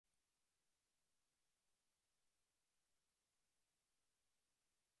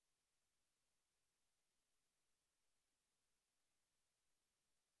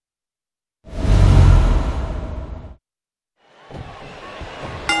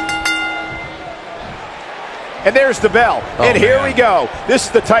And there's the bell. And here we go. This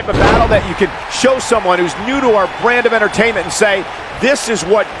is the type of battle that you can show someone who's new to our brand of entertainment and say, this is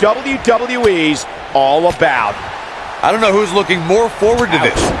what WWE's all about. I don't know who's looking more forward to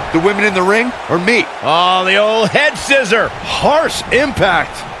this, the women in the ring or me. Oh, the old head scissor. Harsh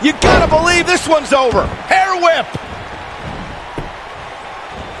impact. You gotta believe this one's over. Hair whip.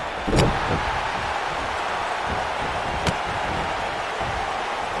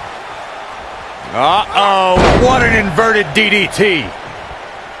 Uh-oh, what an inverted DDT.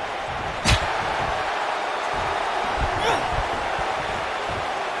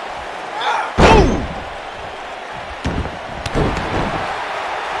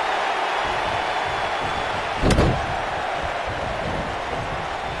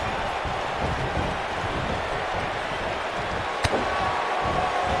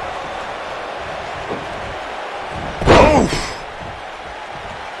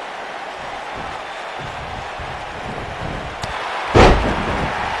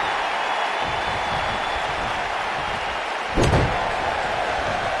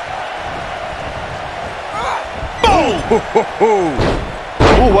 Ooh,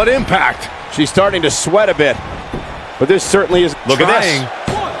 what impact. She's starting to sweat a bit, but this certainly is. Look trying. at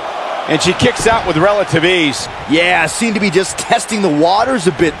this. And she kicks out with relative ease. Yeah, seemed to be just testing the waters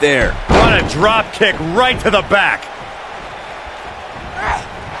a bit there. What a drop kick right to the back.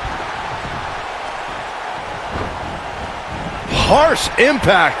 Harsh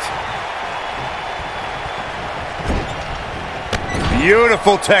impact.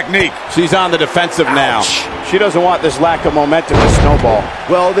 Beautiful technique. She's on the defensive now. She doesn't want this lack of momentum to snowball.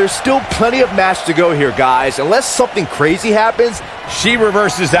 Well, there's still plenty of match to go here, guys. Unless something crazy happens, She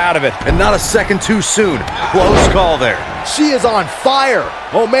reverses out of it. and not a second too soon. Close call there. She is on fire.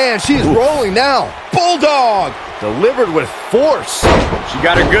 Oh, man, she is rolling now. Bulldog! Delivered with force. She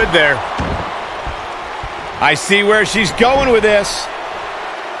got her good there. I see where she's going with this.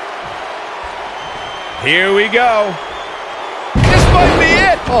 Here we go. This might be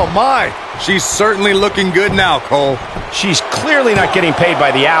it! Oh, my. She's certainly looking good now, Cole. She's clearly not getting paid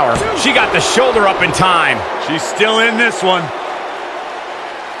by the hour. She got the shoulder up in time. She's still in this one.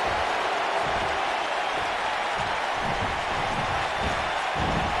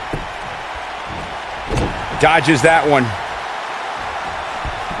 Dodges that one.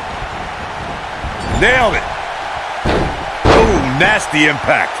 Nailed it. Ooh, nasty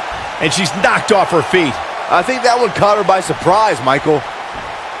impact. And she's knocked off her feet. I think that one caught her by surprise, Michael.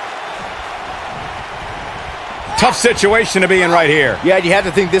 Tough situation to be in right here. Yeah, you have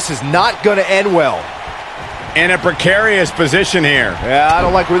to think this is not going to end well. In a precarious position here. Yeah, I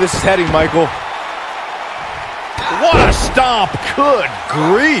don't like where this is heading, Michael. What a stomp. Good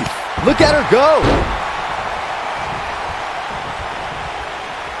grief. Look at her go.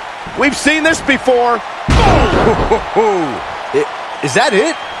 We've seen this before. Is that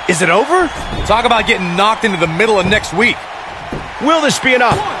it? Is it over? Talk about getting knocked into the middle of next week. Will this be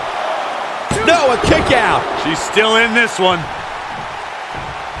enough? No, a kick out. She's still in this one.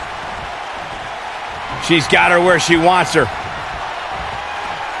 She's got her where she wants her.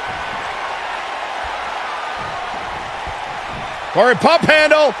 Or a pump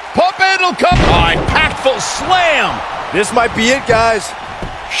handle. Pump handle come. Oh, impactful slam. This might be it, guys.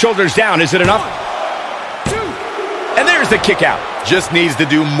 Shoulders down. Is it enough? And there's the kick out. Just needs to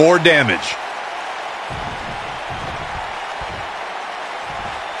do more damage.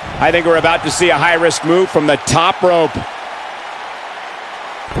 I think we're about to see a high-risk move from the top rope.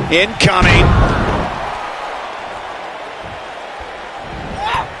 Incoming.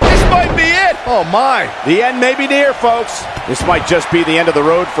 This might be it. Oh, my. The end may be near, folks. This might just be the end of the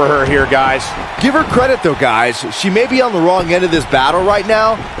road for her here, guys. Give her credit, though, guys. She may be on the wrong end of this battle right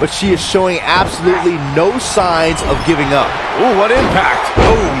now, but she is showing absolutely no signs of giving up. Ooh, what impact.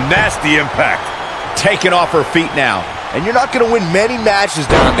 Ooh, nasty impact. Taken off her feet now. And you're not going to win many matches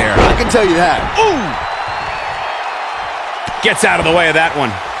down there. I can tell you that. Ooh! Gets out of the way of that one.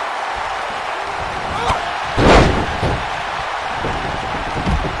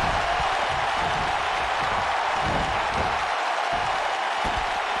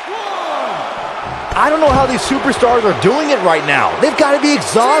 I don't know how these superstars are doing it right now. They've got to be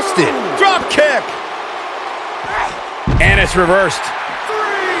exhausted. Drop kick. And it's reversed.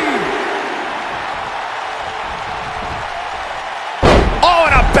 Oh,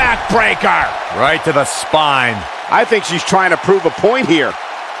 and a backbreaker. Right to the spine. I think she's trying to prove a point here.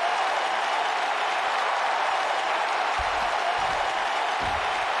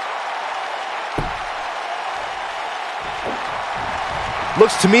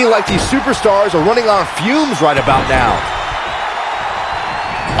 Looks to me like these superstars are running on fumes right about now.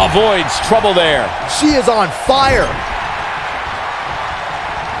 Avoids trouble there. She is on fire.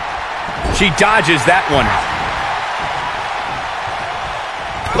 She dodges that one.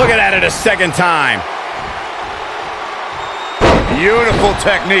 Look at it a second time. Beautiful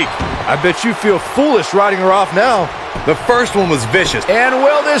technique. I bet you feel foolish riding her off now. The first one was vicious. And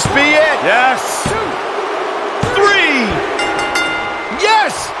will this be it? Yes. 3.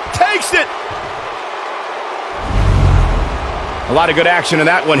 Yes! Takes it! A lot of good action in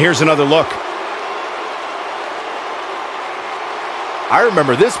that one. Here's another look. I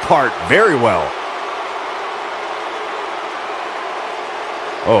remember this part very well.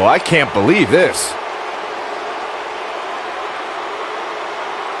 Oh, I can't believe this.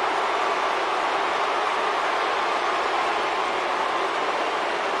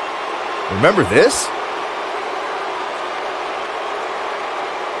 Remember this?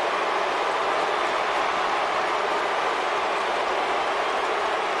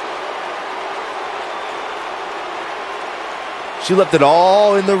 She left it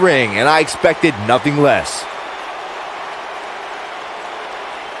all in the ring, and I expected nothing less.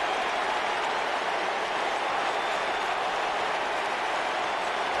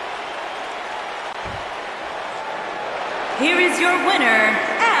 Here is your winner,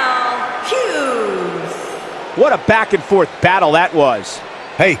 Hughes. What a back-and-forth battle that was.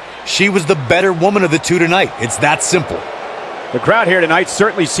 Hey, she was the better woman of the two tonight. It's that simple. The crowd here tonight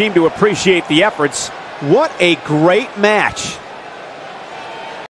certainly seemed to appreciate the efforts. What a great match.